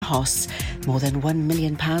costs. More than £1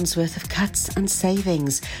 million worth of cuts and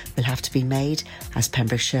savings will have to be made as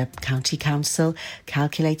Pembrokeshire County Council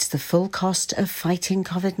calculates the full cost of fighting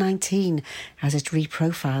COVID-19 as it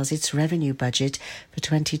reprofiles its revenue budget for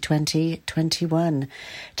 2020-21.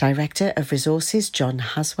 Director of Resources John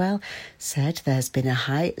Haswell said there's been a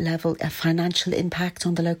high level of financial impact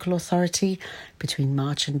on the local authority between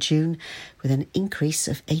March and June, with an increase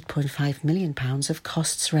of £8.5 million of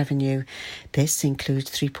costs revenue. This includes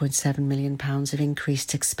 £3.7 million of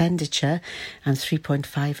increased expenditure and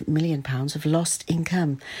 £3.5 million of lost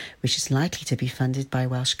income, which is likely to be funded by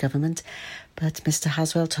Welsh Government. But Mr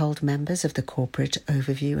Haswell told members of the Corporate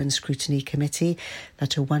Overview and Scrutiny Committee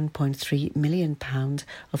that a £1.3 million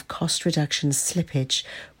of cost reduction slippage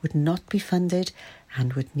would not be funded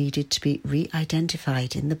and would needed to be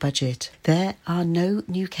re-identified in the budget. There are no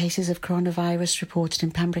new cases of coronavirus reported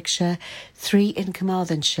in Pembrokeshire, 3 in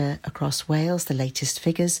Carmarthenshire. Across Wales, the latest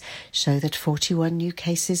figures show that 41 new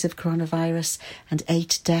cases of coronavirus and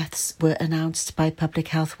 8 deaths were announced by Public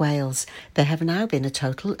Health Wales. There have now been a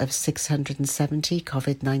total of 670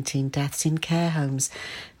 COVID-19 deaths in care homes,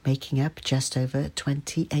 making up just over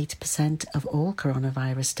 28% of all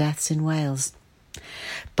coronavirus deaths in Wales.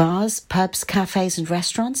 Bars, pubs, cafes and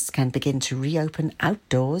restaurants can begin to reopen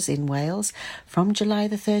outdoors in Wales from July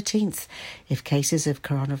the 13th. If cases of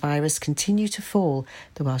coronavirus continue to fall,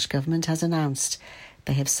 the Welsh Government has announced.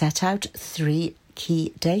 They have set out 3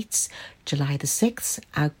 key dates. July the 6th,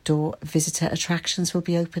 outdoor visitor attractions will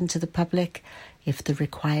be open to the public if the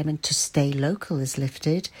requirement to stay local is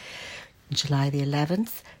lifted. July the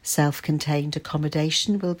 11th, self-contained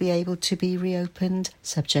accommodation will be able to be reopened,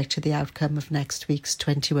 subject to the outcome of next week's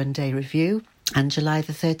 21-day review. And July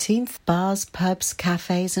the 13th, bars, pubs,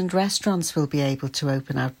 cafes and restaurants will be able to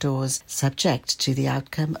open outdoors, subject to the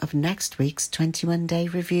outcome of next week's 21-day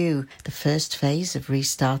review. The first phase of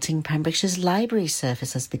restarting Pembrokeshire's library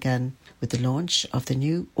service has begun, with the launch of the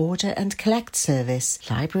new Order and Collect service.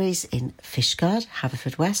 Libraries in Fishguard,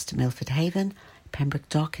 Haverfordwest, Milford Haven, Pembroke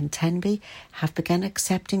Dock and Tenby have begun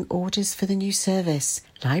accepting orders for the new service.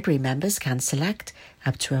 Library members can select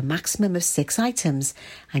up to a maximum of 6 items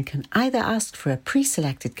and can either ask for a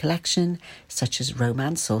pre-selected collection, such as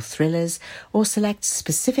romance or thrillers, or select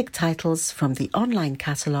specific titles from the online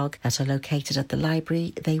catalogue that are located at the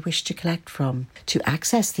library they wish to collect from. To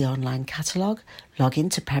access the online catalogue, log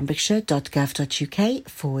into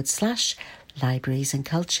pembrokeshire.gov.uk/libraries and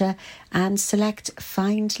culture and select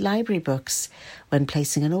Find Library Books. When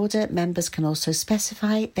placing an order, members can also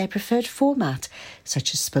specify their preferred format,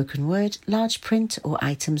 such as spoken word, large print or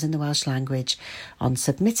items in the Welsh language. On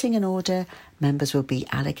submitting an order, members will be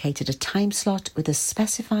allocated a time slot with a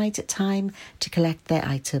specified time to collect their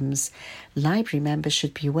items. Library members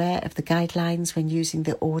should be aware of the guidelines when using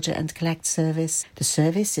the Order and Collect service. The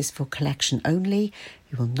service is for collection only.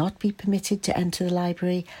 You will not be permitted to enter the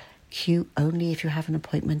library. Queue only if you have an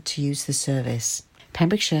appointment to use the service.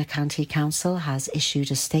 Pembrokeshire County Council has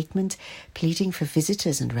issued a statement pleading for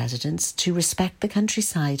visitors and residents to respect the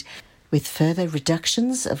countryside. With further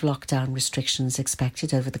reductions of lockdown restrictions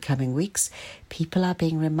expected over the coming weeks, people are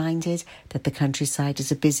being reminded that the countryside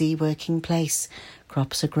is a busy working place.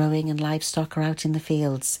 Crops are growing and livestock are out in the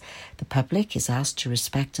fields. The public is asked to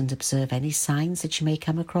respect and observe any signs that you may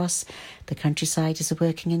come across. The countryside is a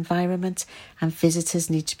working environment and visitors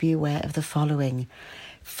need to be aware of the following.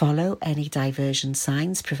 Follow any diversion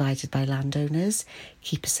signs provided by landowners,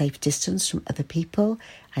 keep a safe distance from other people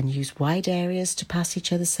and use wide areas to pass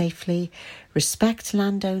each other safely. Respect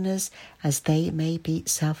landowners as they may be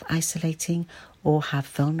self-isolating or have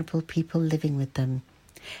vulnerable people living with them.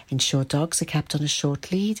 Ensure dogs are kept on a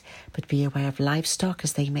short lead, but be aware of livestock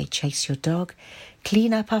as they may chase your dog.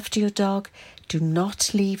 Clean up after your dog. Do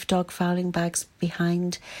not leave dog fouling bags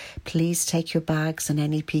behind. Please take your bags and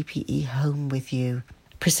any PPE home with you.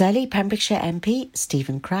 Preseli Pembrokeshire MP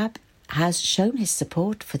Stephen Crabb has shown his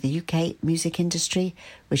support for the UK music industry,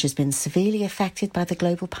 which has been severely affected by the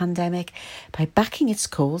global pandemic, by backing its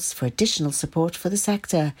calls for additional support for the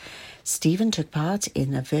sector. Stephen took part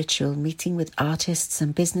in a virtual meeting with artists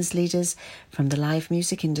and business leaders from the live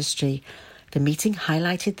music industry. The meeting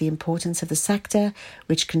highlighted the importance of the sector,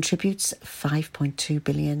 which contributes £5.2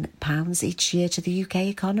 billion each year to the UK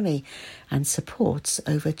economy and supports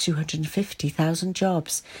over 250,000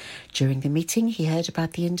 jobs. During the meeting, he heard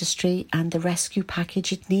about the industry and the rescue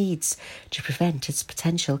package it needs to prevent its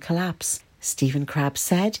potential collapse. Stephen Crabb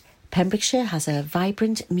said, Pembrokeshire has a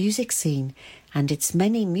vibrant music scene and its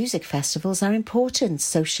many music festivals are important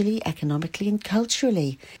socially, economically and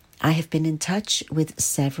culturally. I have been in touch with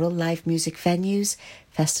several live music venues,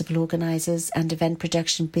 festival organisers and event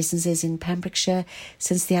production businesses in Pembrokeshire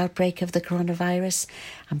since the outbreak of the coronavirus,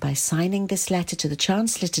 and by signing this letter to the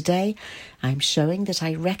Chancellor today, I'm showing that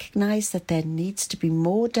I recognise that there needs to be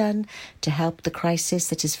more done to help the crisis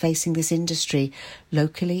that is facing this industry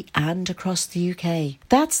locally and across the UK.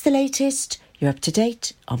 That's the latest. You're up to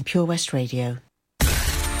date on Pure West Radio.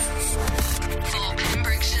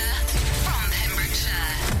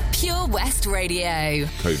 West Radio.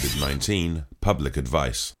 COVID-19 public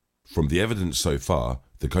advice. From the evidence so far,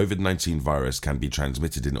 the COVID-19 virus can be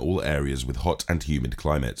transmitted in all areas with hot and humid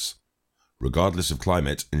climates. Regardless of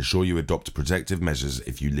climate, ensure you adopt protective measures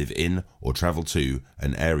if you live in or travel to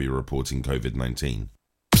an area reporting COVID-19.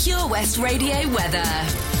 Pure West Radio weather.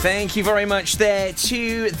 Thank you very much there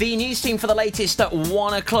to the news team for the latest at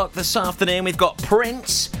 1 o'clock this afternoon. We've got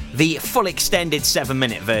Prince, the full extended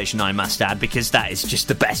 7-minute version, I must add, because that is just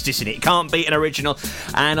the best, isn't it? Can't beat an original.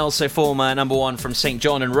 And also former number one from St.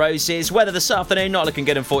 John and Roses. Weather this afternoon, not looking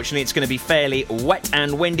good, unfortunately. It's going to be fairly wet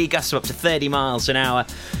and windy, gusts of up to 30 miles an hour.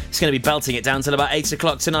 It's going to be belting it down till about 8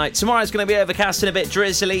 o'clock tonight. Tomorrow's going to be overcast and a bit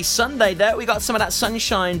drizzly. Sunday, though, we got some of that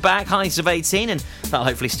sunshine back, highs of 18, and that'll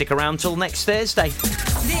hopefully stick around till next Thursday.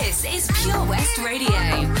 This is Pure West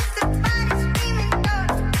Radio.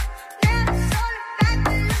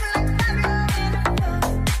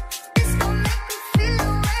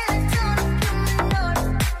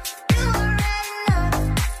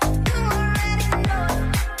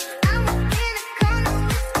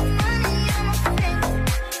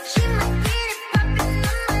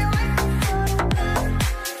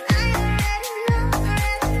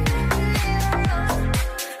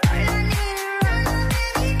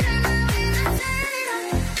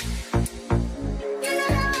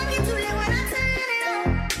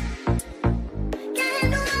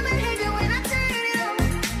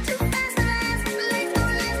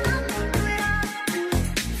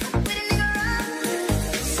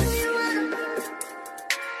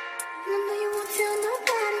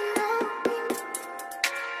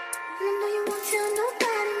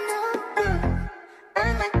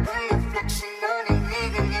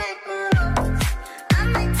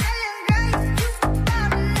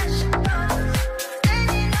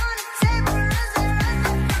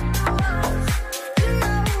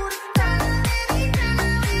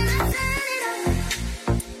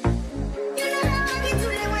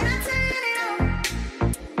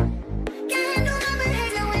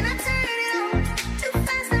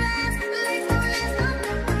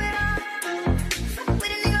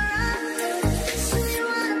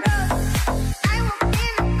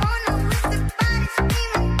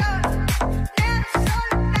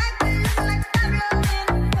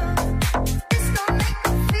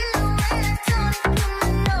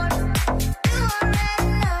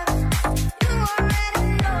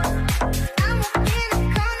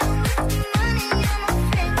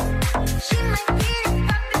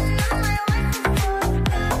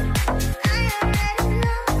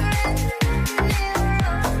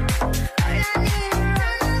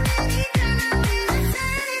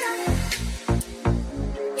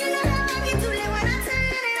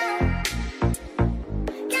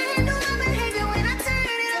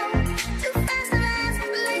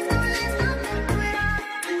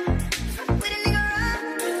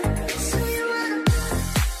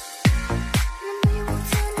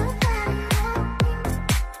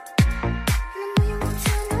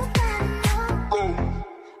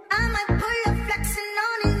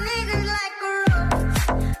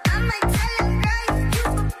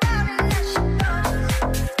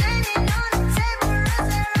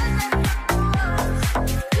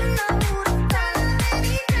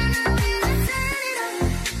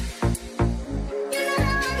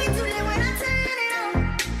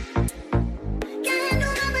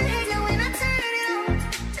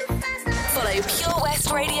 Pure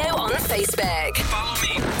West Radio on Facebook. Follow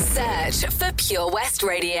me. Search for Pure West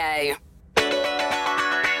Radio.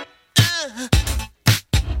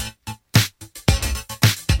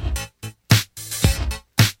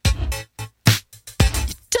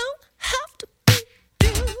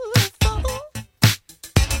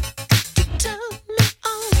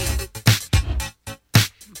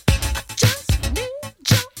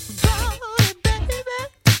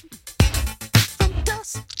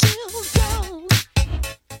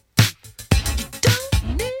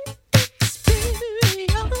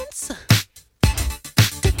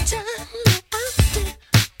 Time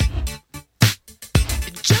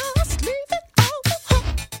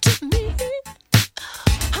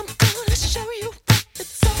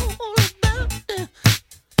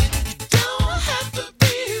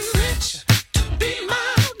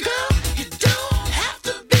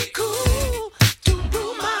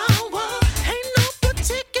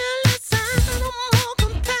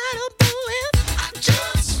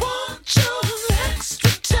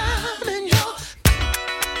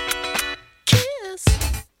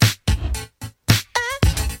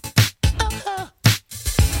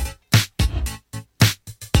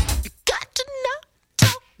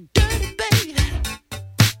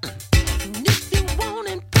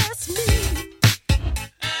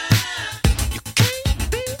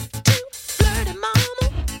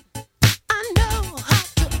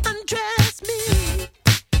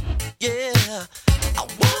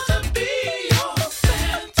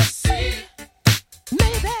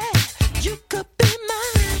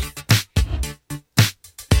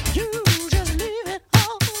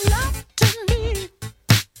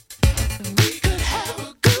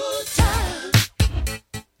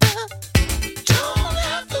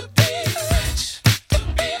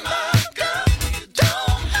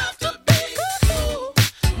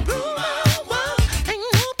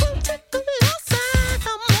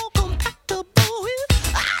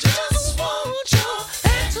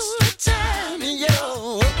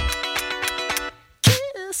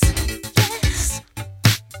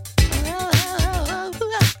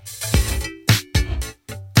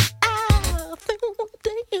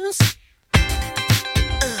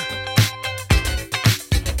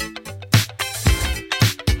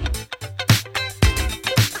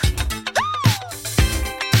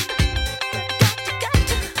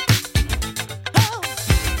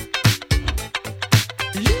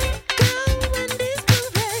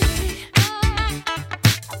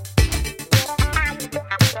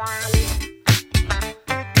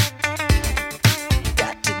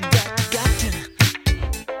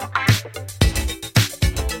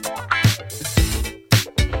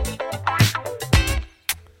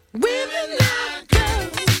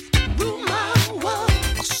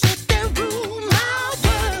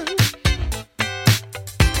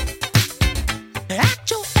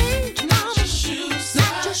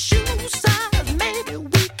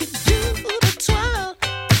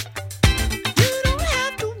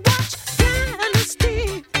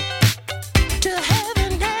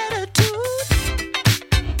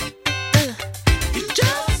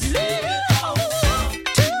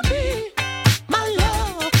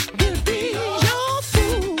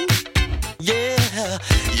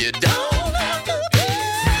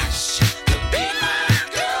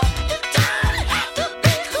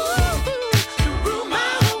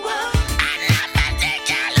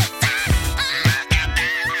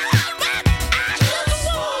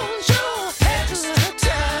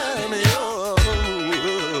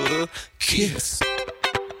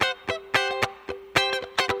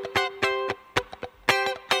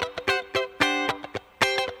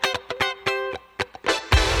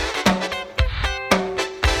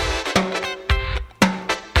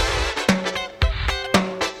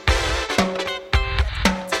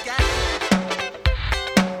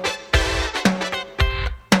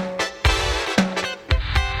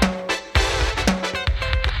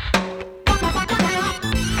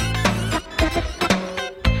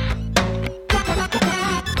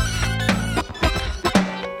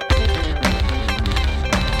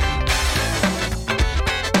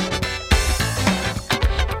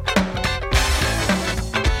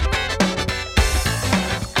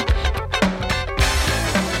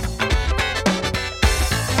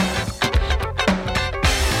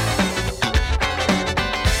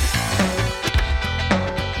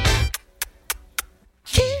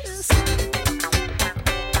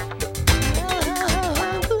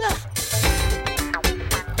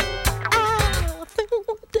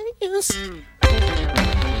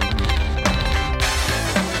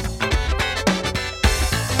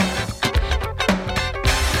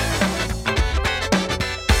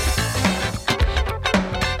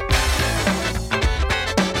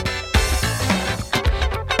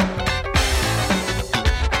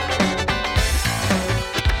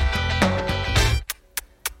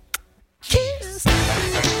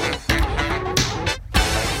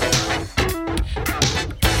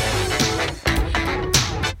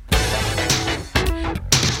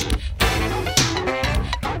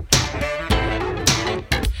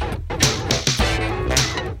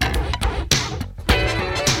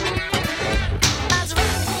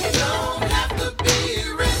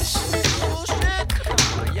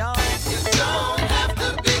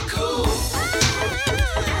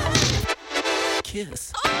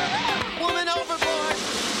kiss. Woman overboard,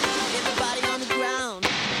 get the body on the ground.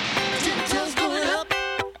 10 toes going up,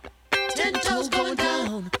 10 toes going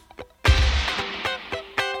down.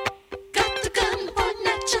 Got the gun pointing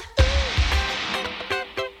at you.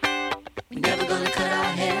 We're never gonna cut our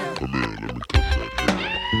hair. Come here, let me cut that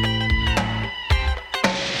hair.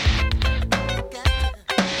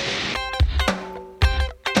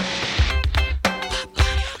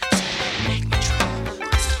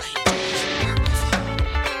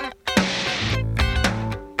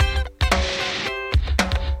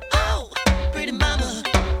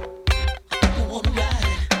 Wanna ride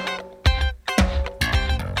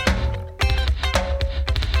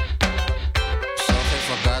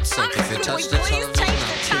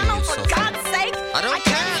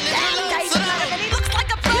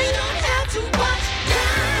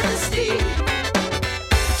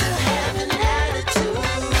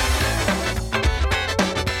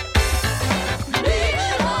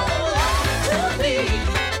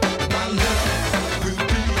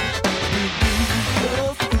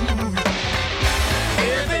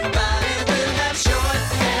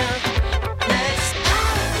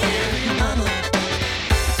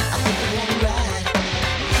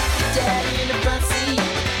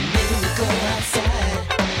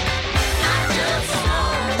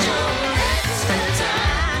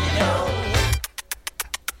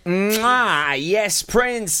Yes,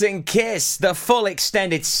 Prince and Kiss. The full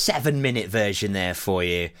extended 7-minute version there for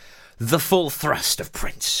you. The full thrust of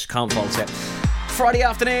Prince. Can't fault it. Friday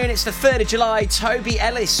afternoon, it's the 3rd of July. Toby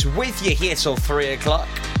Ellis with you here till 3 o'clock.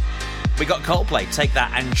 We got Coldplay, Take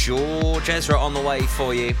That, and George Ezra on the way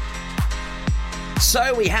for you.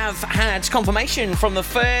 So we have had confirmation from the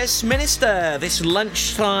First Minister this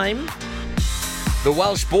lunchtime. The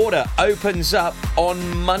Welsh border opens up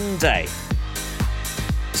on Monday.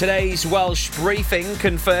 Today's Welsh briefing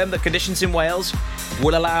confirmed that conditions in Wales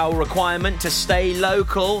will allow requirement to stay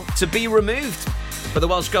local to be removed. But the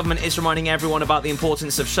Welsh Government is reminding everyone about the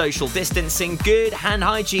importance of social distancing, good hand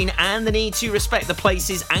hygiene, and the need to respect the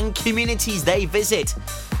places and communities they visit.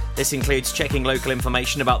 This includes checking local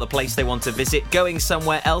information about the place they want to visit, going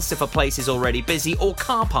somewhere else if a place is already busy or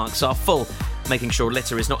car parks are full, making sure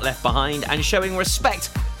litter is not left behind, and showing respect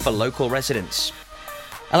for local residents.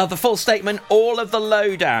 I'll have the full statement, all of the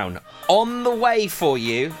lowdown, on the way for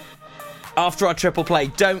you. After our triple play,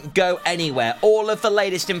 don't go anywhere. All of the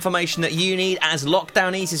latest information that you need as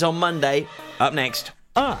lockdown eases on Monday. Up next.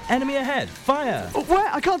 Enemy ahead. Fire. Oh, where?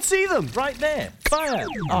 I can't see them. Right there. Fire.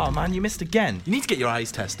 Oh, man, you missed again. You need to get your eyes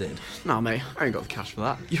tested. Nah, mate, I ain't got the cash for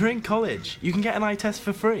that. You're in college. You can get an eye test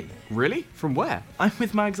for free. Really? From where? I'm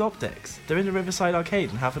with Mags Optics. They're in the Riverside Arcade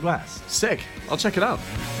in Haverfordwest. Sick. I'll check it out.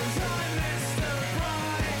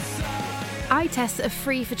 Eye tests are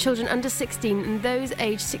free for children under 16 and those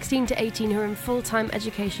aged 16 to 18 who are in full-time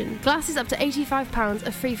education. Glasses up to £85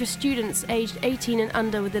 are free for students aged 18 and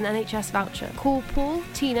under with an NHS voucher. Call Paul,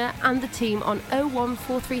 Tina and the team on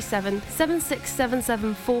 01437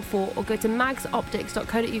 767744 or go to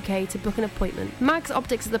magsoptics.co.uk to book an appointment. Mags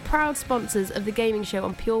Optics are the proud sponsors of the gaming show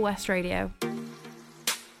on Pure West Radio.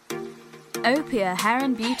 Opia Hair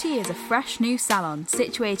and Beauty is a fresh new salon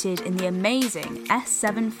situated in the amazing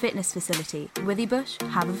S7 fitness facility, Withybush,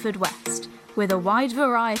 Haverfordwest. With a wide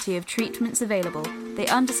variety of treatments available, they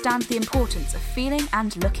understand the importance of feeling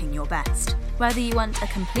and looking your best. Whether you want a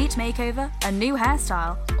complete makeover, a new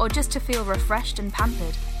hairstyle, or just to feel refreshed and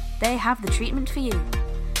pampered, they have the treatment for you.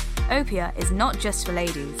 Opia is not just for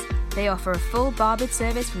ladies. They offer a full barbered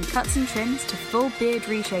service from cuts and trims to full beard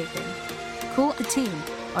reshaping. Call the team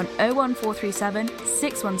on 01437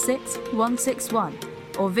 616 161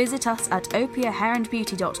 or visit us at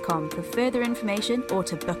opiahairandbeauty.com for further information or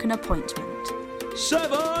to book an appointment.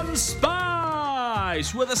 7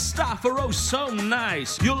 Spice, where the staff are oh so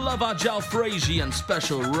nice. You'll love our jalfrezi and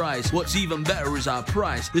special rice. What's even better is our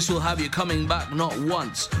price. This will have you coming back not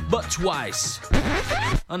once, but twice.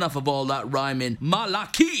 Enough of all that rhyming.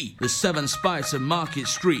 Malaki! The 7 Spice of Market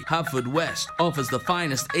Street, Haverfordwest, offers the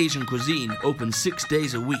finest Asian cuisine, open 6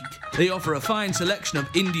 days a week. They offer a fine selection of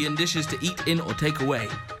Indian dishes to eat in or take away.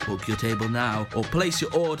 Book your table now or place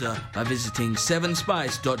your order by visiting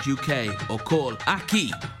 7spice.uk or call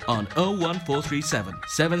Aki on 01437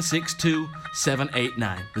 762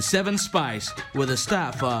 789. The 7 Spice, where the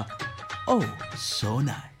staff are oh so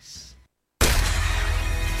nice.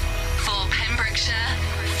 For Pembrokeshire,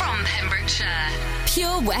 from Pembrokeshire,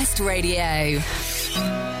 Pure West Radio.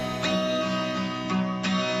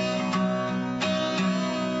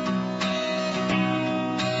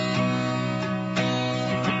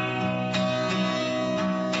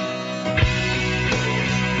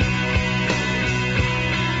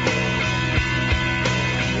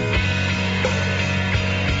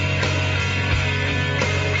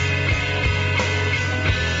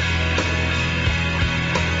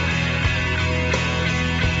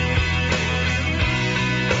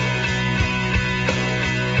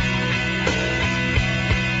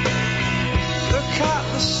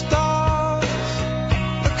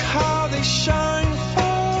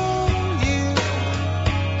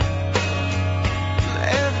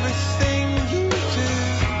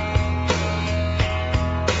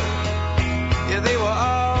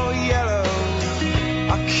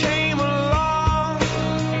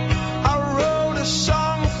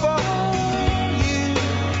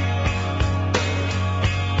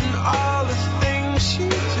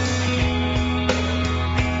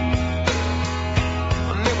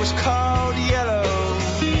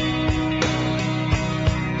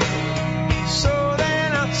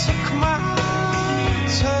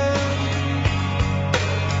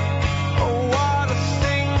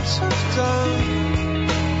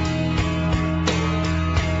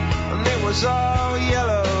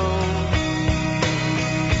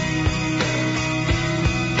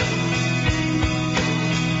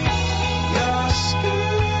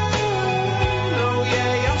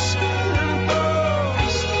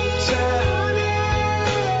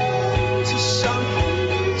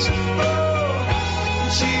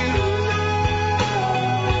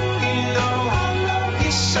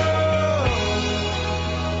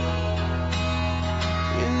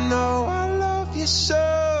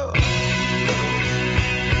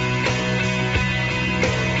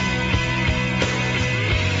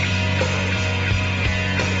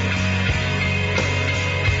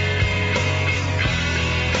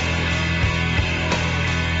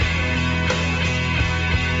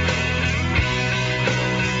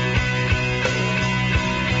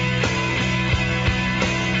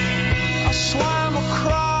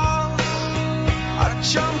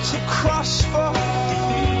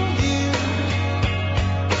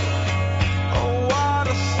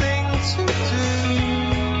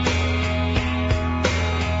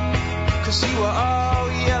 'cause you were all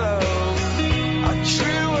yellow. I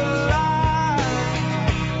drew a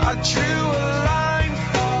line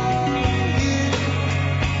for you.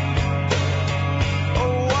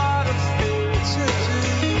 Oh, what a thing to do.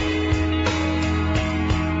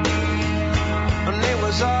 And it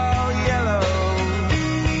was all yellow.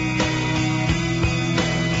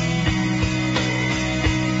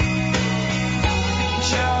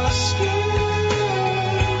 Your skin,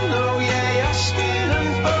 oh yeah, your skin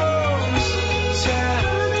and bones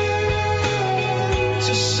turning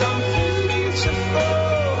to something beautiful.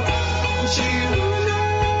 And you know,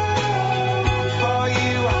 for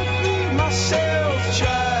you I bleed myself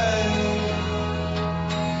dry.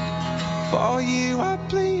 For you I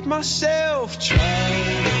bleed myself dry.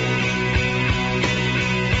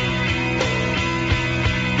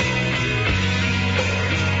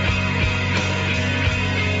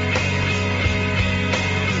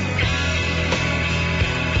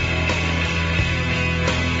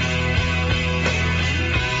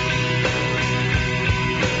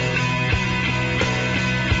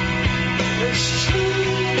 It's true.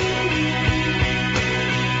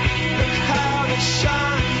 Look how they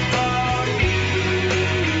shine for you.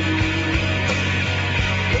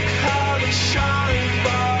 Look how they shine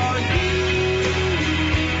for you.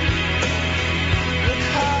 Look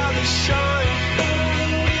how they shine for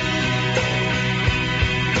you.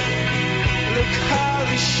 Look how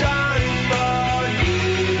they shine for you.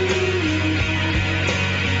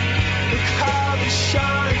 Look how they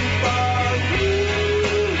shine for you.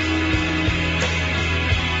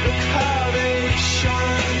 Look how they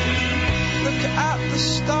shine. Look at the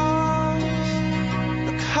stars.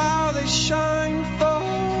 Look how they shine for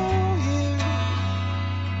you.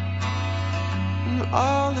 And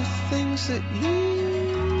all the things that you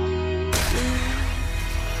do.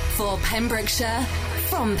 For Pembrokeshire,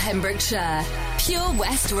 from Pembrokeshire, Pure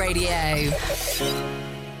West Radio.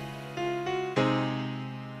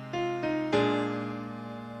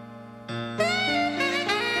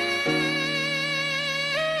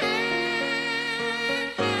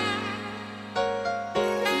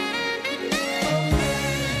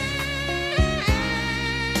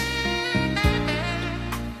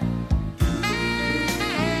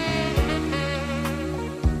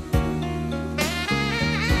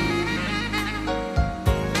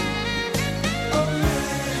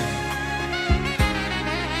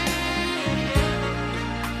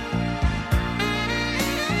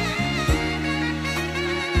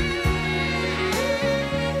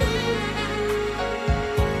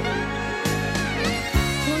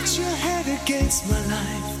 Put your head against my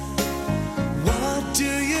life. What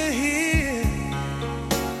do you hear?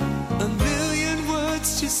 A million words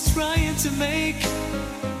just trying to make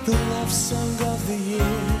the love song of the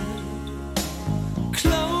year.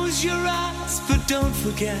 Close your eyes, but don't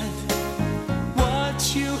forget what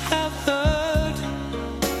you have heard.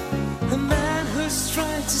 A man who's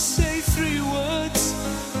trying to say 3 words,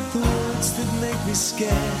 the words that make me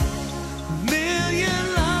scared. A million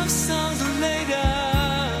love songs later.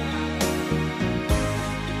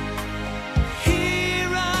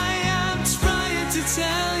 Here I am trying to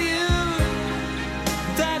tell you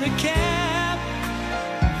that I care.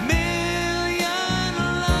 Million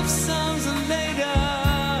love songs later.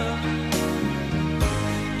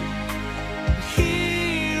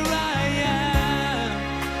 Here I am.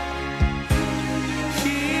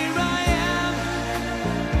 Here I am.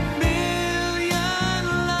 Million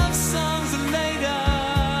love songs later.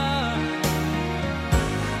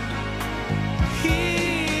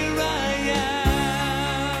 Here I am.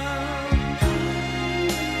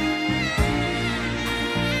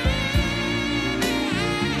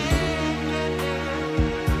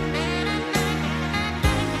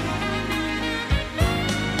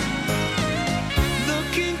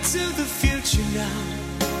 Look into the future now.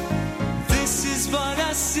 This is what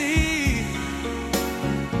I see.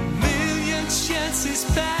 Million chances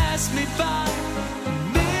pass me by.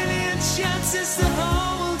 Million chances to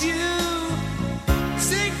hold you.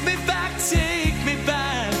 Take me back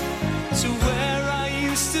to where I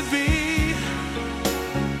used to be.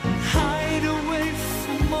 Hide away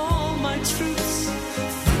from all my truths.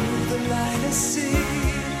 Through the light I see.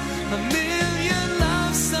 A million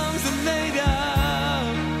love songs later.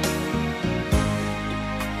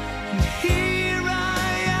 And here I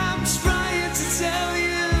am trying to tell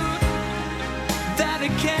you that I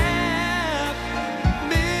care.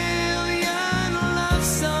 Million love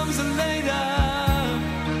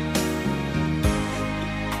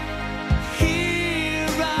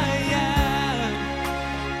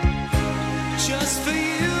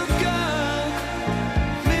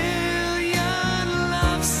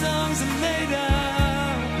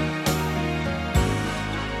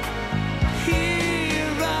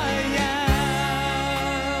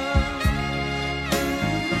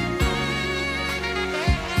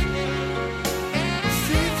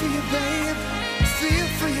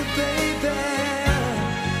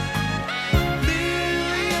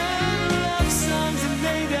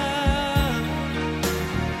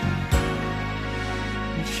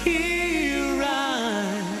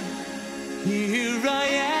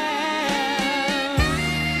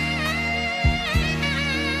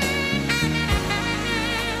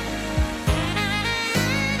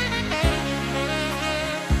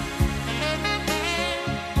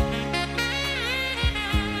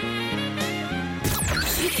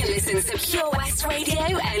can listen to Pure West Radio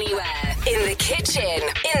anywhere. In the kitchen,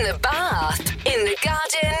 in the bath, in the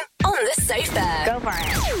garden, on the sofa. Go for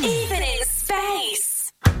it. Even in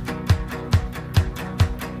space.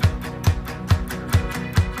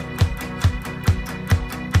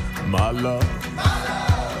 My love,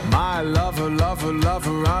 my lover, lover,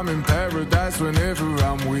 lover, I'm in paradise whenever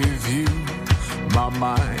I'm with you. My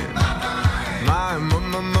mind, my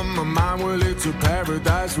mind, well, it's a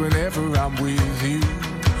paradise whenever I'm with you.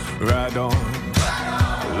 Ride on,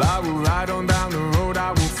 well, I will ride on down the road,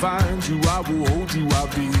 I will find you, I will hold you, I'll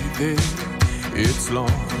be there. It's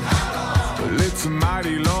long, well, it's a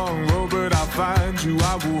mighty long road, but I'll find you,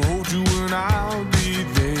 I will hold you, and I'll be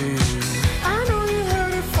there. I know you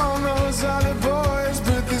heard it from those other boys,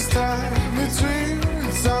 but this time it's real,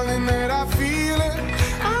 it's something that I feel it.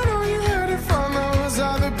 I know you heard it from those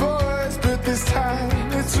other boys, but this time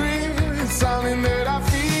it's real, it's something that I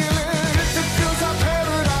feel it. If it feels like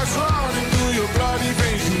paradise running through your bloody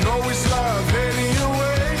veins, you know it's love heading your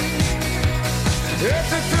way. If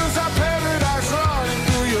it feels like paradise running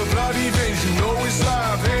through your bloody veins, you know it's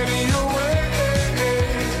love heading your way.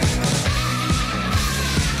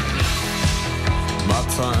 My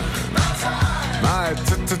time,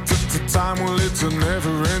 time, well, it's a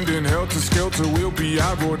never-ending helter-skelter. We'll be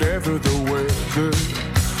out whatever the weather.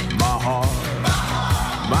 My heart,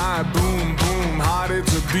 my boom, boom, heart,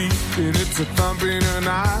 it's a beat and it's a thumping, and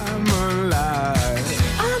I'm alive.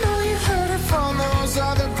 I know you heard it from those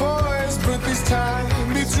other boys, but this time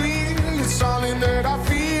it's real, it's something that I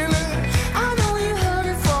feel it. I know you heard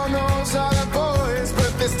it from those other boys,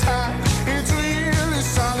 but this time it's real, it's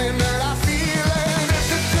something that I feel it.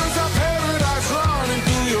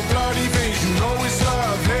 Bloody veins, you know it's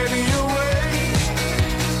love heading your way.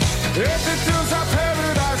 If it feels like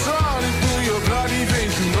paradise running through your bloody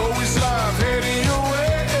veins, you know it's love heading your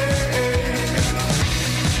way.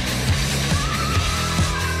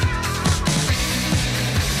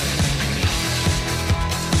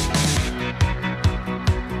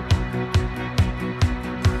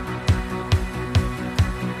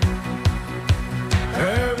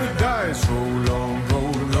 Paradise, roll on,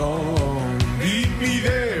 roll on, meet me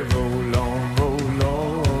there.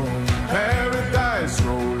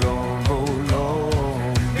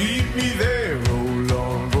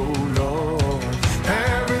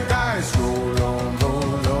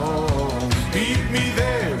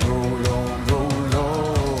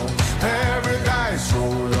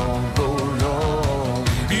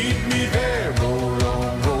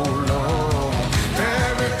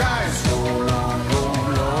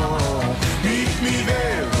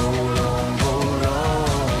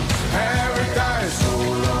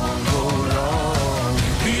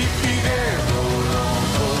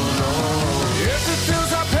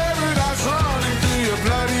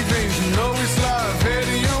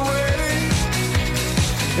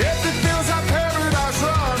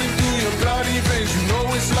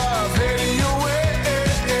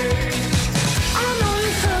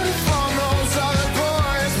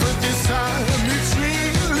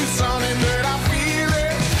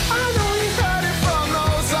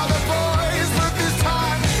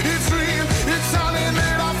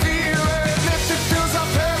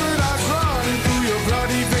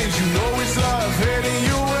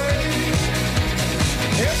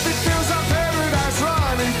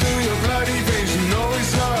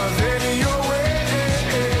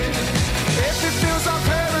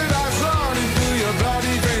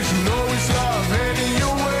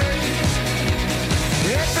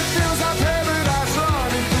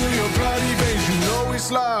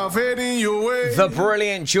 The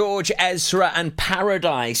brilliant George Ezra and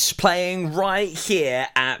Paradise playing right here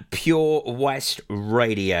at Pure West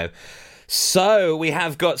Radio. So, we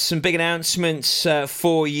have got some big announcements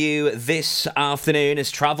for you this afternoon as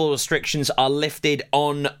travel restrictions are lifted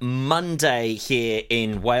on Monday here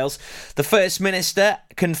in Wales. The First Minister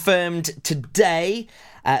confirmed today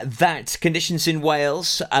that conditions in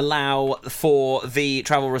Wales allow for the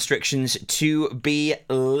travel restrictions to be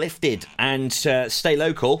lifted, and stay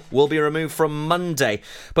local will be removed from Monday.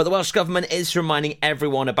 But the Welsh Government is reminding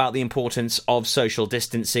everyone about the importance of social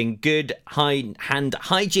distancing, good hand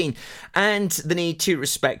hygiene, and the need to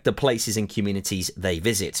respect the places and communities they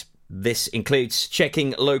visit. This includes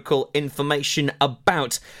checking local information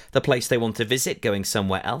about the place they want to visit, going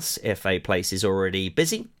somewhere else if a place is already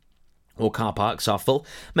busy or car parks are full,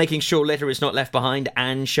 making sure litter is not left behind,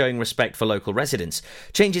 and showing respect for local residents.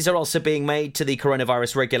 Changes are also being made to the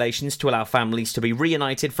coronavirus regulations to allow families to be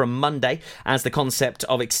reunited from Monday as the concept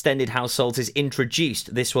of extended households is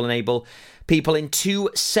introduced. This will enable people in two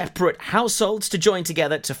separate households to join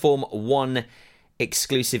together to form one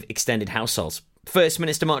exclusive extended households. First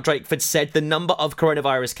Minister Mark Drakeford said the number of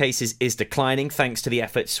coronavirus cases is declining thanks to the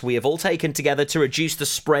efforts we have all taken together to reduce the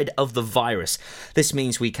spread of the virus. This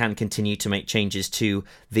means we can continue to make changes to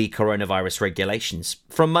the coronavirus regulations.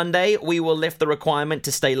 From Monday, we will lift the requirement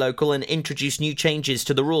to stay local and introduce new changes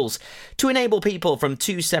to the rules to enable people from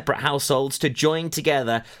two separate households to join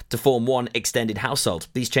together to form one extended household.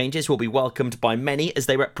 These changes will be welcomed by many as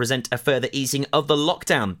they represent a further easing of the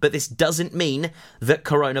lockdown, but this doesn't mean that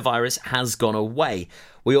coronavirus has gone away.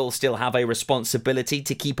 We all still have a responsibility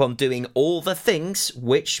to keep on doing all the things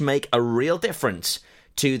which make a real difference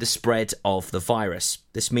to the spread of the virus.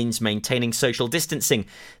 This means maintaining social distancing,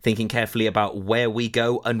 thinking carefully about where we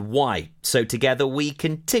go and why. So together we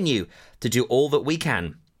continue to do all that we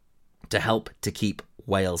can to help to keep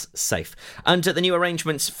Wales safe. Under the new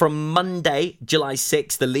arrangements from Monday, July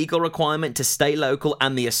 6th, the legal requirement to stay local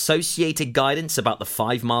and the associated guidance about the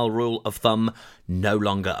 5-mile rule of thumb no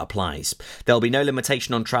longer applies. There'll be no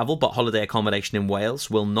limitation on travel, but holiday accommodation in Wales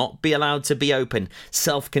will not be allowed to be open.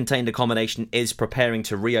 Self-contained accommodation is preparing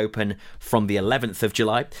to reopen from the 11th of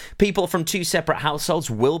July. People from two separate households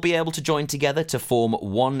will be able to join together to form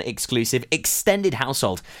one exclusive extended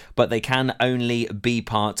household, but they can only be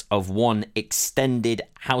part of one extended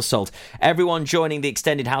household. Everyone joining the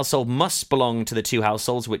extended household must belong to the two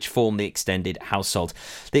households which form the extended household.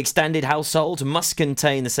 The extended household must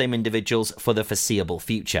contain the same individuals for the foreseeable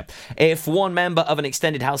future. If one member of an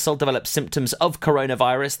extended household develops symptoms of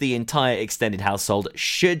coronavirus, the entire extended household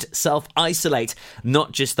should self-isolate,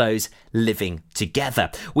 not just those living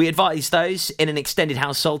together. We advise those in an extended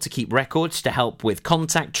household to keep records to help with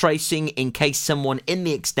contact tracing in case someone in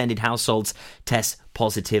the extended households tests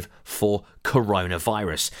positive for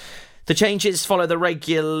coronavirus. The changes follow the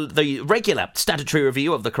regular statutory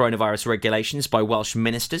review of the coronavirus regulations by Welsh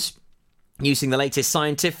ministers, using the latest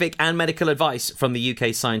scientific and medical advice from the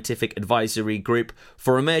UK Scientific Advisory Group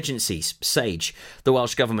for Emergencies, SAGE, the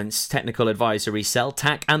Welsh Government's Technical Advisory Cell,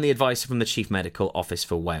 TAC, and the advice from the Chief Medical Office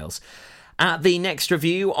for Wales. At the next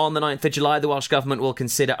review on the 9th of July, the Welsh Government will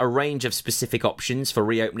consider a range of specific options for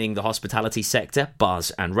reopening the hospitality sector, bars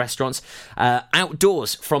and restaurants,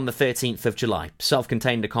 outdoors from the 13th of July.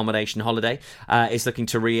 Self-contained accommodation holiday is looking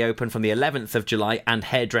to reopen from the 11th of July, and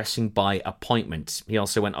hairdressing by appointment. He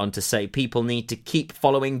also went on to say people need to keep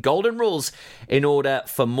following golden rules in order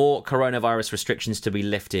for more coronavirus restrictions to be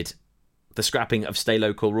lifted. The scrapping of stay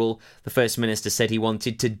local rule, the First Minister said he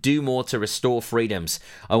wanted to do more to restore freedoms.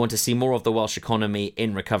 I want to see more of the Welsh economy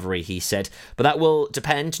in recovery, he said. But that will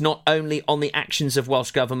depend not only on the actions of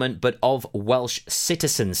Welsh Government, but of Welsh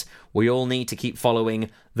citizens. We all need to keep following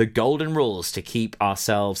the golden rules to keep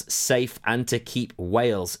ourselves safe and to keep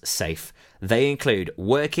Wales safe. They include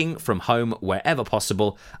working from home wherever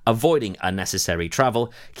possible, avoiding unnecessary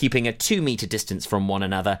travel, keeping a 2-metre distance from one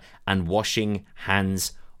another, and washing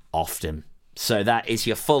hands often. So that is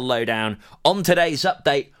your full lowdown on today's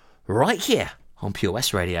update right here on Pure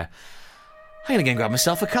West Radio. I'm going to go and grab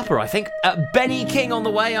myself a cuppa, I think. Benny King on the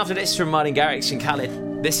way after this from Martin Garrix and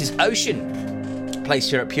Khalid. This is Ocean, placed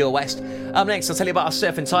here at Pure West. Up next, I'll tell you about our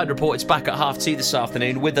Surf and Tide report. It's back at 2:30 this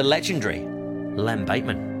afternoon with the legendary Len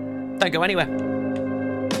Bateman. Don't go anywhere.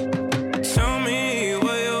 Tell me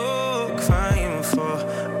what you're crying for.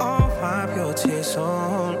 I'll wipe your tears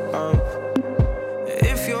on up.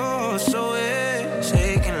 If you're so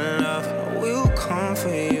taking love, we'll come for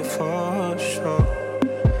you for sure.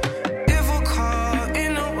 If we're caught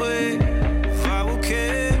in a wave, I will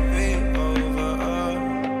carry over.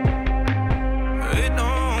 It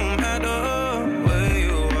don't matter where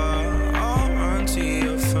you are, I'll run to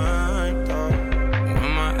your front door.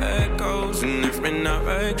 When my echoes in different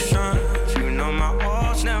directions, you know my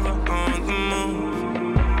heart's never on the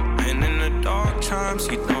move. And in the dark times,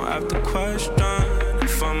 you don't have to question.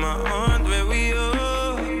 From my aunt where we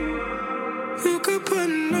are, you could put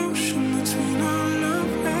an ocean between our love.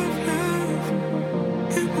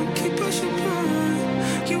 It won't keep us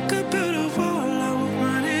apart. You could build a wall, I will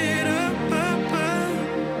run it up,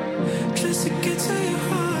 just to get to your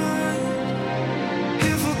heart.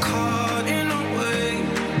 If we're caught in a wave,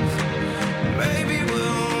 maybe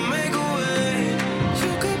we'll make a way.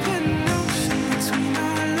 You could put an ocean between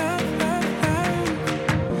our love.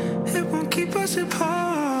 It won't keep us apart.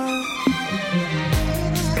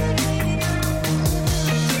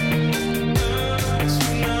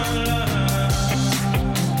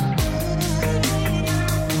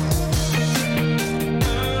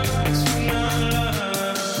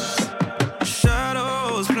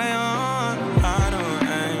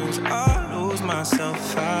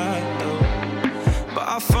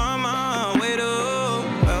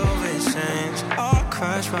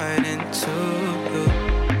 Right into you.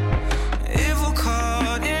 If we're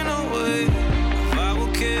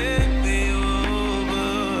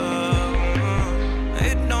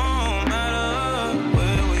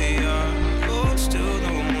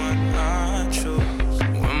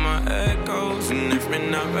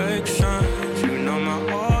directions. You know my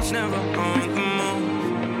heart's never on the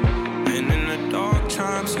move. And in the dark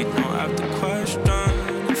times, you don't have to question.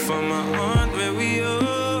 If I'm on where we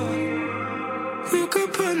are, you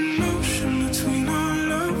could put an ocean between our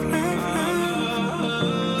love, love,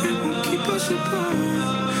 love. It won't keep us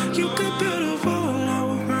apart. You could build a wall, I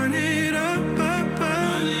will run it up, up,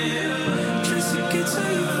 up, just to get to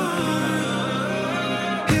your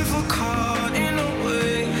heart. If we're caught in a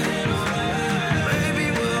way, maybe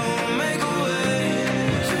we'll make a way.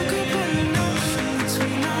 You could put an ocean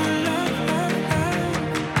between our love, love,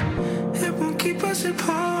 love. It won't keep us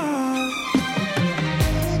apart.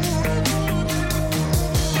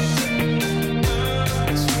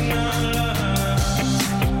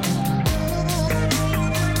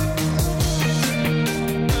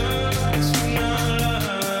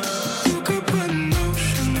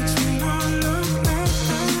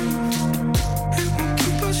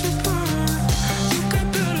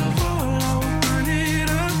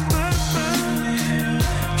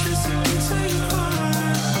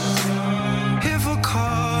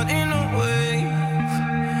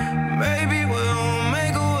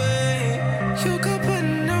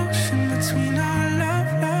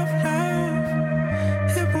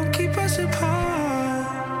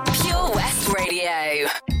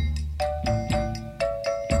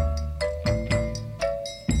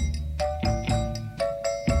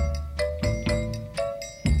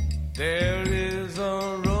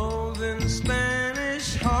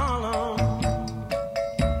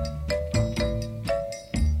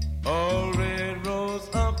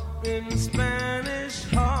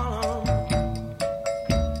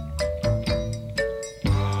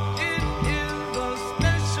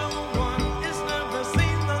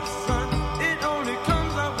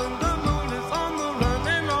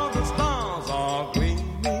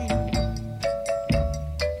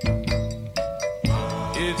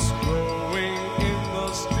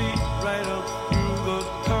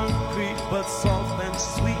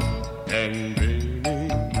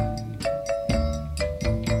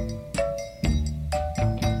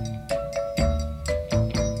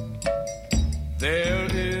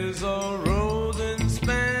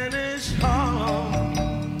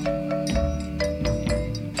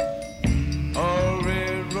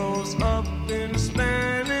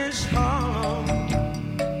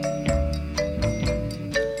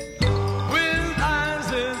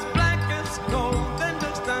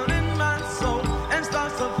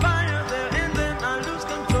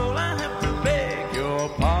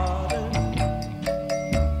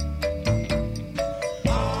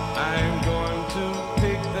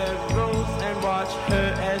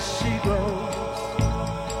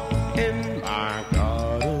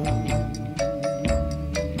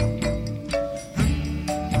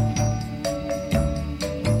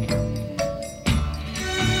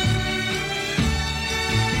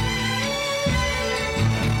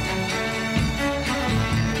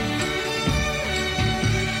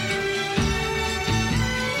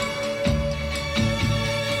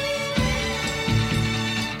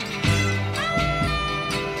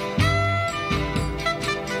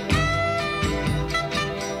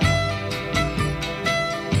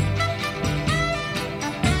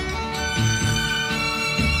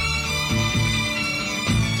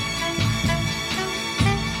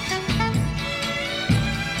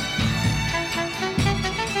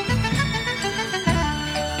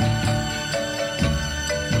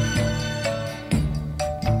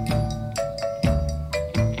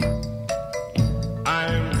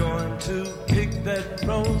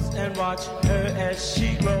 Watch her as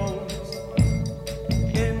she grows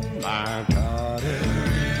in my garden. There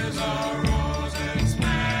is a rose in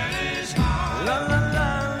Spanish Harlem. La la la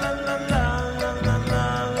la la la la la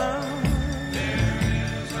la. There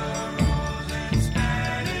is a rose in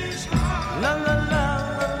Spanish Harlem. La la la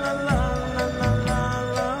la la la la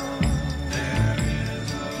la. There is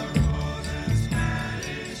a rose in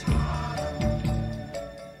Spanish Harlem.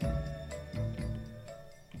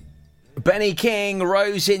 Benny King,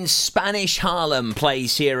 Rose in Spanish Harlem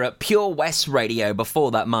plays here at Pure West Radio.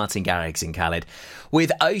 Before that, Martin Garrix and Khaled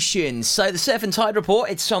with Ocean. So the Surf and Tide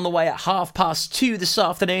Report, it's on the way at 2:30 this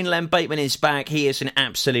afternoon. Len Bateman is back. He is an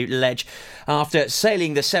absolute ledge. After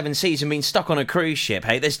sailing the 7 seas and being stuck on a cruise ship,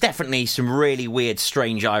 hey, there's definitely some really weird,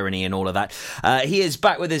 strange irony in all of that. He is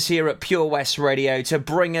back with us here at Pure West Radio to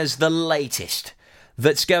bring us the latest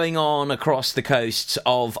that's going on across the coasts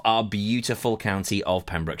of our beautiful county of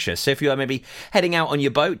Pembrokeshire. So if you are maybe heading out on your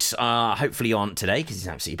boat, hopefully you aren't today because he's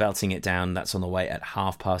absolutely belting it down. That's on the way at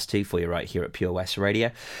 2:30 for you right here at Pure West Radio.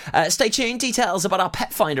 Stay tuned. Details about our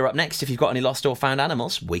pet finder up next. If you've got any lost or found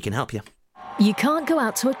animals, we can help you. You can't go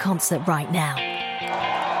out to a concert right now.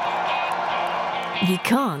 You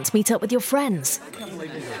can't meet up with your friends.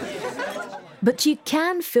 But you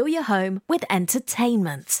can fill your home with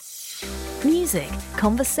entertainment. Music,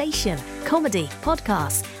 conversation, comedy,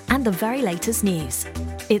 podcasts, and the very latest news.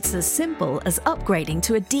 It's as simple as upgrading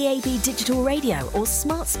to a DAB digital radio or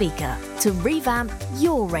smart speaker to revamp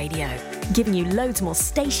your radio, giving you loads more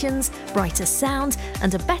stations, brighter sound,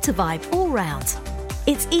 and a better vibe all round.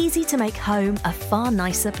 It's easy to make home a far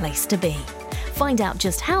nicer place to be. Find out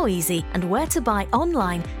just how easy and where to buy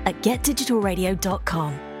online at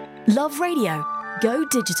getdigitalradio.com. Love radio. Go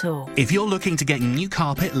digital. If you're looking to get new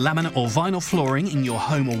carpet, laminate or vinyl flooring in your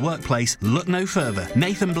home or workplace, look no further.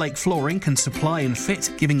 Nathan Blake Flooring can supply and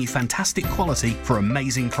fit, giving you fantastic quality for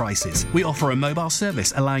amazing prices. We offer a mobile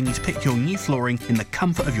service allowing you to pick your new flooring in the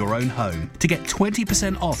comfort of your own home. To get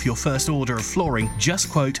 20% off your first order of flooring,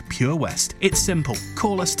 just quote Pure West. It's simple.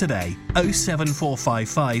 Call us today.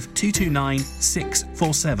 07455 229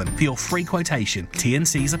 647 for your free quotation.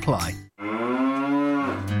 T&Cs apply.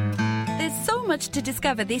 Much to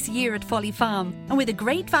discover this year at Folly Farm, and with a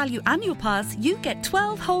great value annual pass you get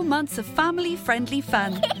 12 whole months of family friendly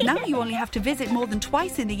fun. Now you only have to visit more than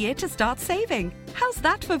twice in the year to start saving. How's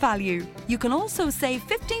that for value? You can also save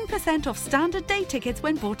 15% off standard day tickets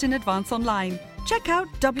when bought in advance online. Check out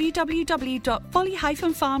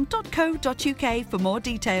www.folly-farm.co.uk for more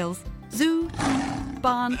details. Zoo,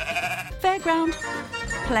 barn, fairground,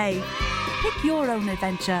 play. Pick your own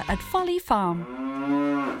adventure at Folly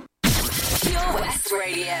Farm. Pure West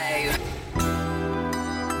Radio.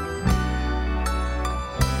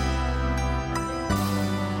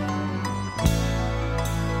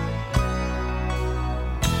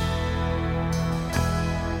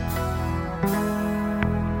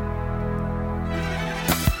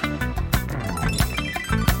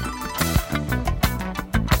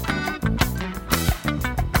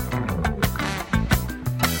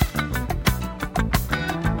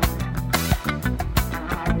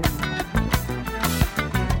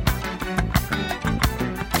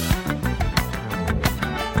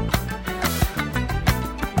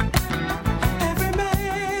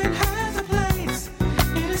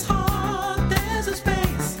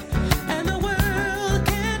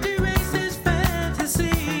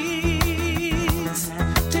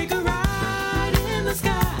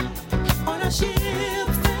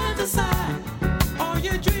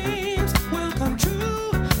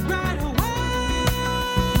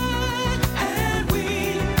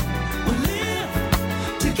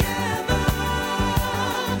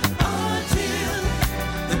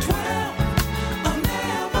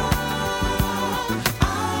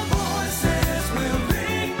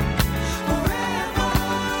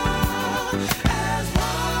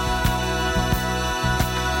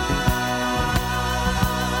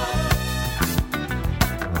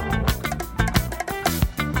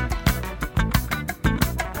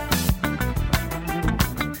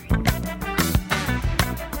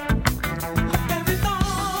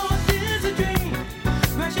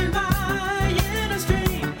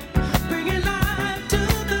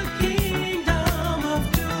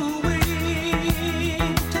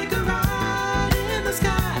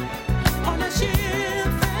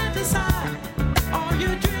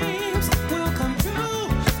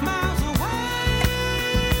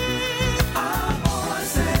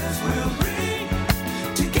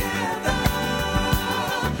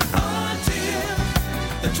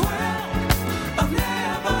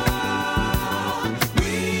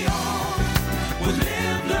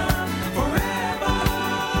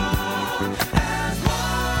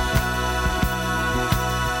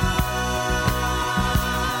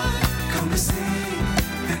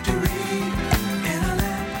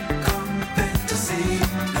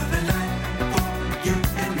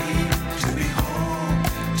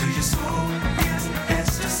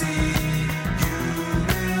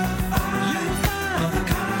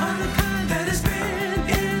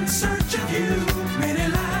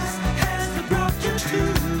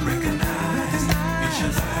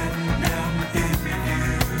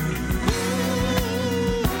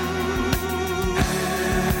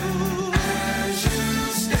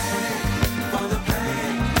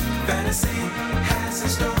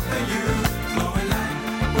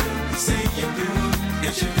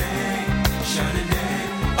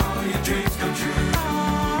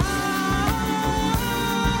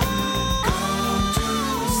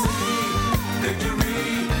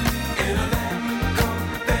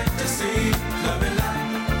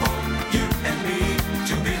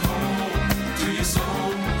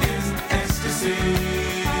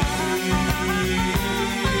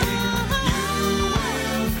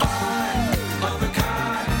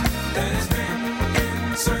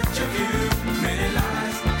 Search of you, many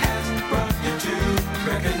lives has brought you to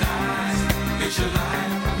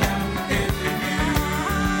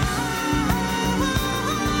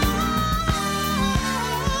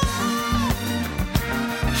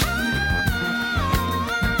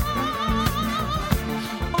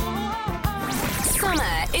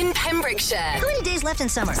in Pembrokeshire. How many days left in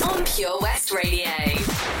summer? On Pure West Radio.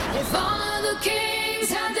 If all of the kings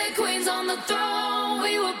had their queens on the throne,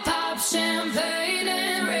 we would pop champagne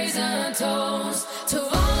and raise a toast to all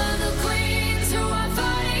of the queens who are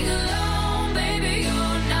fighting alone. Baby,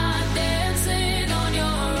 you're not dancing on your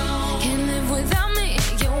own. Can't live without me,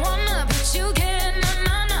 you wanna, but you can't.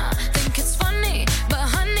 Nah. Think it's funny, but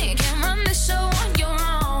honey, can't run the show on your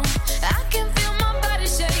own. I can feel my body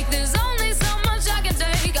shake, there's only so much I can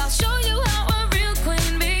take. I'll show you how a real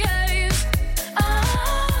queen behaves.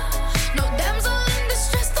 No damsel in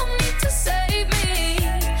distress, don't need to save me.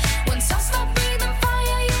 Once I stop breathing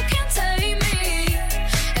fire, you can't take me.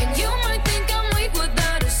 And you might think I'm weak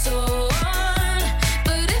without a sword,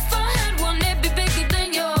 but if I had one, it'd be bigger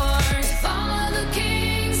than yours. If all of the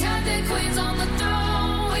kings had their queens on the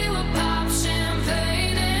throne, we would pop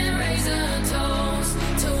champagne and raise a toast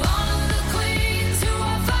to all of the queens who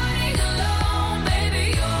are fighting alone.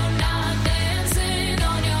 Baby, you're not dancing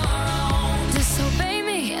on your own. Disobey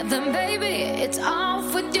me, then baby, it's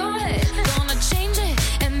off with your head. Gonna change it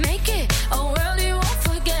and make it a world you won't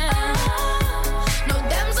forget. No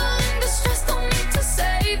damsel in distress, don't need to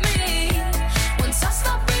save me. Once I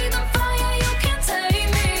stop breathing fire, you can't take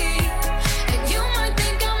me. And you might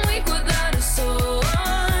think I'm weak without a sword,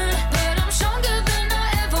 but I'm stronger than I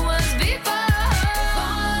ever was before. If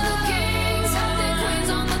all the kings had their queens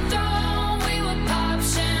on the throne, we would pop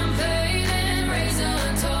champagne and raise a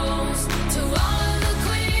toast to all of the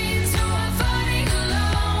queens who are fighting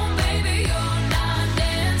alone. Baby, you're not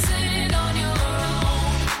dancing on your own.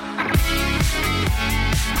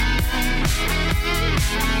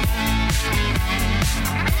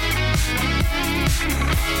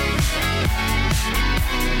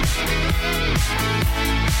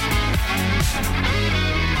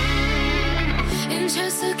 In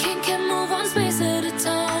chess, a king can move one space at a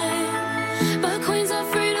time, but queens are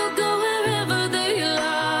free to go wherever they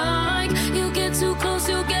like. You get too close,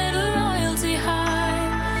 you'll get a royalty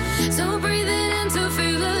high. So breathe it in to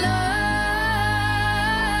feel alive.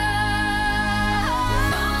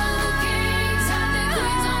 All the kings had their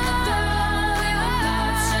queens on the throne. We would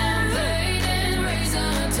pop champagne and raise a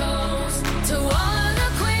toast to all of the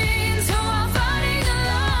queens who are fighting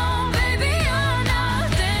alone. Baby, you're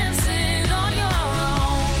not dancing on your own.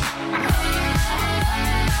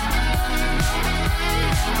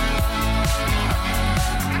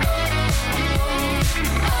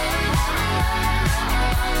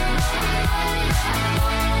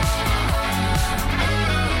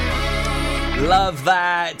 Love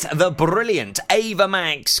that. The brilliant Ava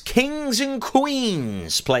Max, Kings and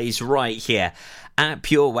Queens, plays right here at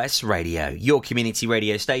Pure West Radio, your community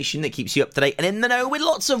radio station that keeps you up to date and in the know with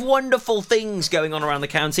lots of wonderful things going on around the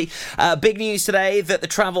county. Big news today that the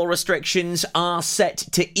travel restrictions are set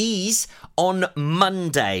to ease on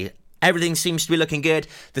Monday. Everything seems to be looking good.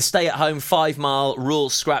 The stay-at-home 5-mile rule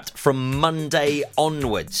scrapped from Monday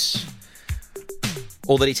onwards.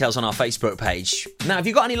 All the details on our Facebook page. Now, have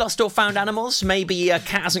you got any lost or found animals? Maybe a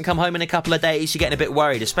cat hasn't come home in a couple of days. You're getting a bit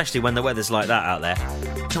worried, especially when the weather's like that out there.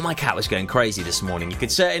 So my cat was going crazy this morning. You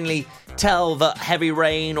could certainly tell that heavy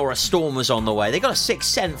rain or a storm was on the way. They've got a sixth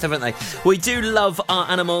sense, haven't they? We do love our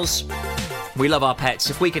animals. We love our pets.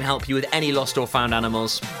 If we can help you with any lost or found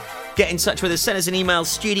animals, get in touch with us. Send us an email,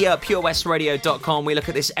 studio@purewestradio.com. We look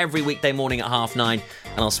at this every weekday morning at 9:30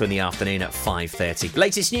 and also in the afternoon at 5:30.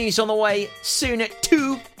 Latest news on the way soon at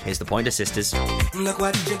 2. Here's the Pointer Sisters. Look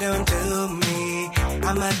what you're doing to me.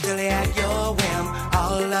 I'm utterly at your whim.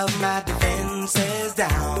 All of my defenses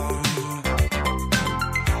down.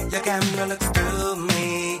 Your camera looks through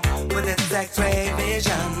me with its X-ray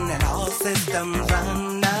vision, and all systems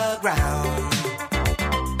run aground.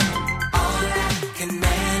 All I can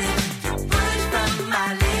manage to push from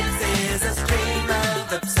my lips is a stream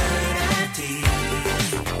of absurdity.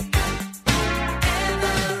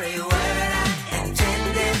 Every word I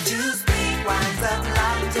intended to speak winds up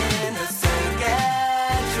locked in a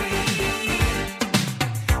circuitry.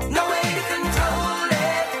 No way to control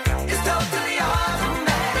it. It's totally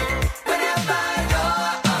automatic. Whenever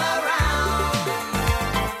you're around,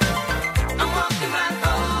 I'm walking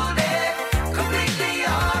blindfolded, completely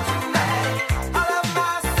automatic. All of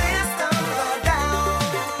my systems are down,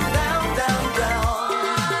 down, down, down.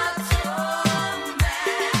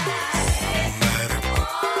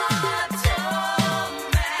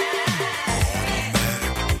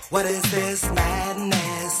 What is this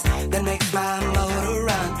madness that makes my motor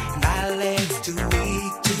run and my legs too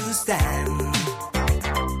weak to stand?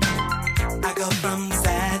 I go from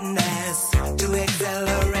sadness to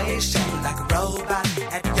acceleration like a robot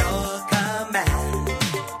at your command.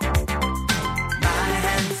 My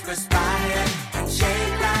hands perspire and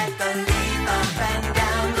shake like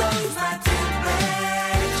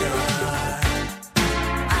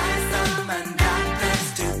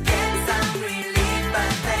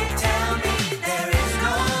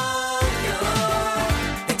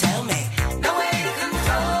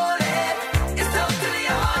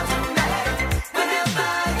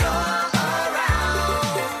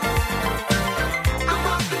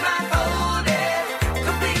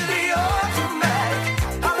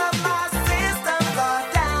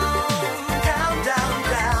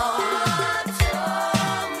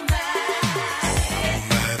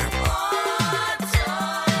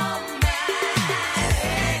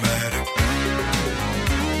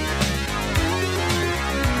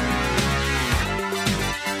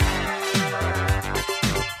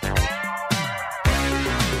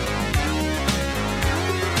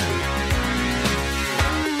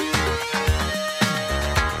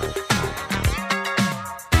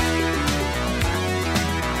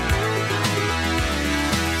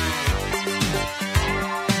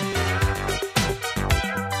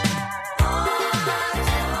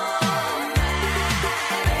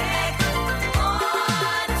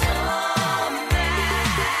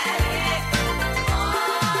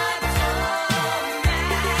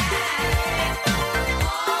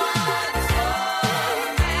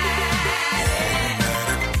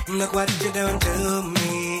Look what you're doing to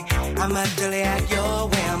me. I'm utterly at your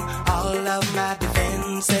whim. All of my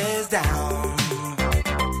defenses down.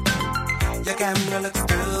 Your camera looks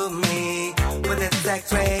through me with its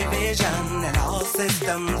X-ray vision, and all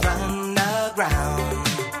systems run aground.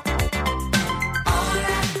 All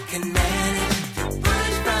I can manage to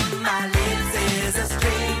push from my lips is a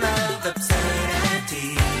stream of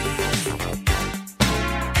absurdity.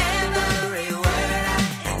 Every word I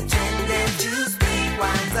intended to speak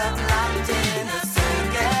winds up locked in a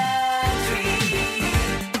circuitry.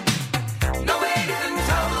 No way to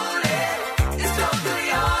control it. It's totally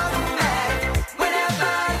automatic.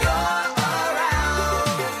 Whenever you're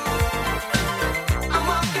around, I'm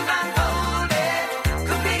walking blindfolded,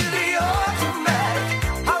 completely automatic.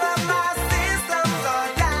 All of my systems are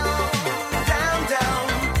down, down, down.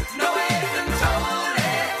 No way to control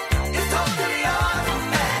it. It's totally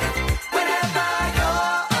automatic. Whenever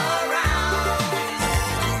you're around,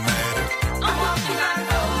 I'm walking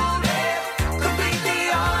blindfolded, completely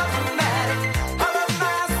automatic. All of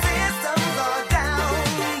my systems are down,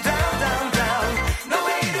 down, down, down. No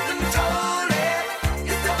way to control it.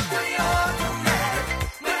 It's totally automatic.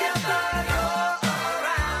 Whenever you're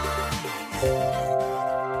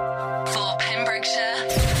For Pembrokeshire,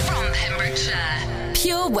 from Pembrokeshire,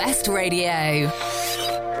 Pure West Radio.